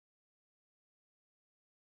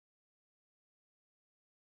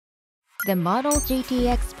The Model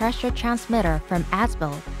GTX pressure transmitter from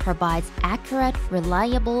Azbil provides accurate,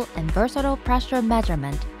 reliable, and versatile pressure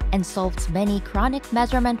measurement and solves many chronic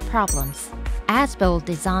measurement problems. Azbil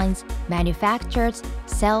designs, manufactures,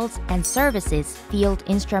 sells, and services field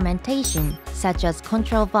instrumentation such as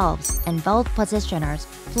control valves and valve positioners,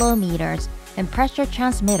 flow meters, and pressure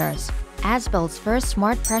transmitters. Azbil's first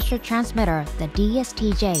smart pressure transmitter, the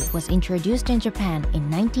DSTJ, was introduced in Japan in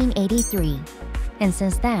 1983. And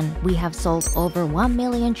since then, we have sold over 1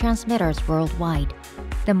 million transmitters worldwide.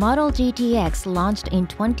 The Model GTX, launched in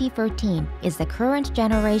 2013, is the current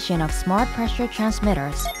generation of smart pressure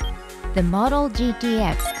transmitters. The Model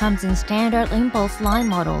GTX comes in standard impulse line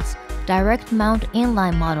models, direct mount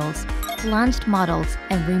inline models, flanged models,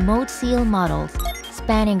 and remote seal models,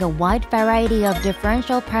 spanning a wide variety of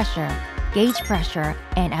differential pressure, gauge pressure,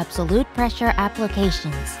 and absolute pressure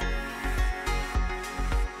applications.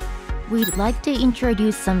 We'd like to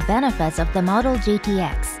introduce some benefits of the Model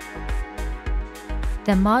GTX.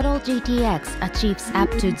 The Model GTX achieves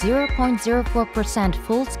up to 0.04%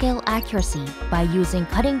 full-scale accuracy by using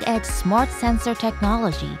cutting-edge smart sensor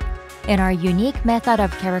technology and our unique method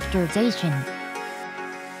of characterization.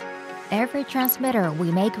 Every transmitter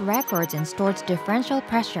we make records and stores differential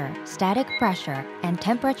pressure, static pressure, and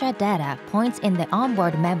temperature data points in the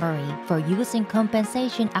onboard memory for use in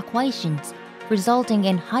compensation equations, resulting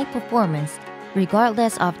in high performance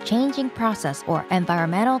regardless of changing process or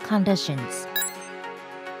environmental conditions.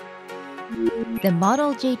 The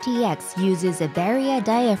Model GTX uses a barrier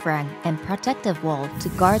diaphragm and protective wall to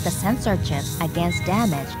guard the sensor chip against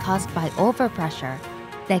damage caused by overpressure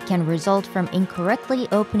that can result from incorrectly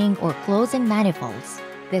opening or closing manifolds.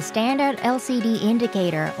 The standard LCD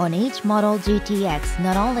indicator on each Model GTX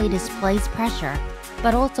not only displays pressure,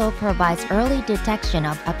 but also provides early detection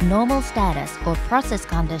of abnormal status or process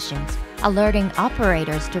conditions, alerting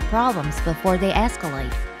operators to problems before they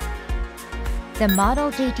escalate. The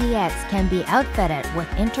Model GTX can be outfitted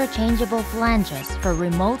with interchangeable flanges for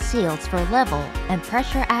remote seals for level and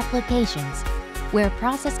pressure applications, where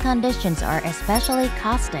process conditions are especially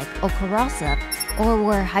caustic or corrosive, or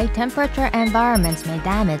where high-temperature environments may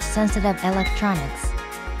damage sensitive electronics.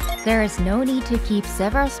 There is no need to keep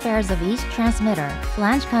several spares of each transmitter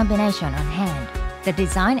flange combination on hand. The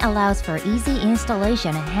design allows for easy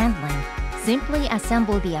installation and handling. Simply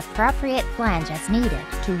assemble the appropriate flange as needed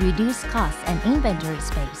to reduce costs and inventory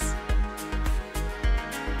space.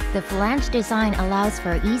 The flange design allows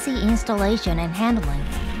for easy installation and handling.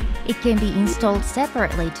 It can be installed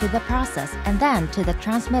separately to the process and then to the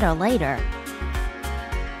transmitter later.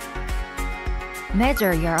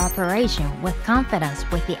 Measure your operation with confidence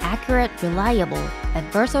with the accurate, reliable, and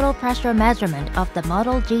versatile pressure measurement of the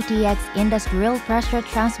Model GTX industrial pressure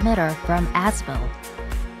transmitter from Azbil.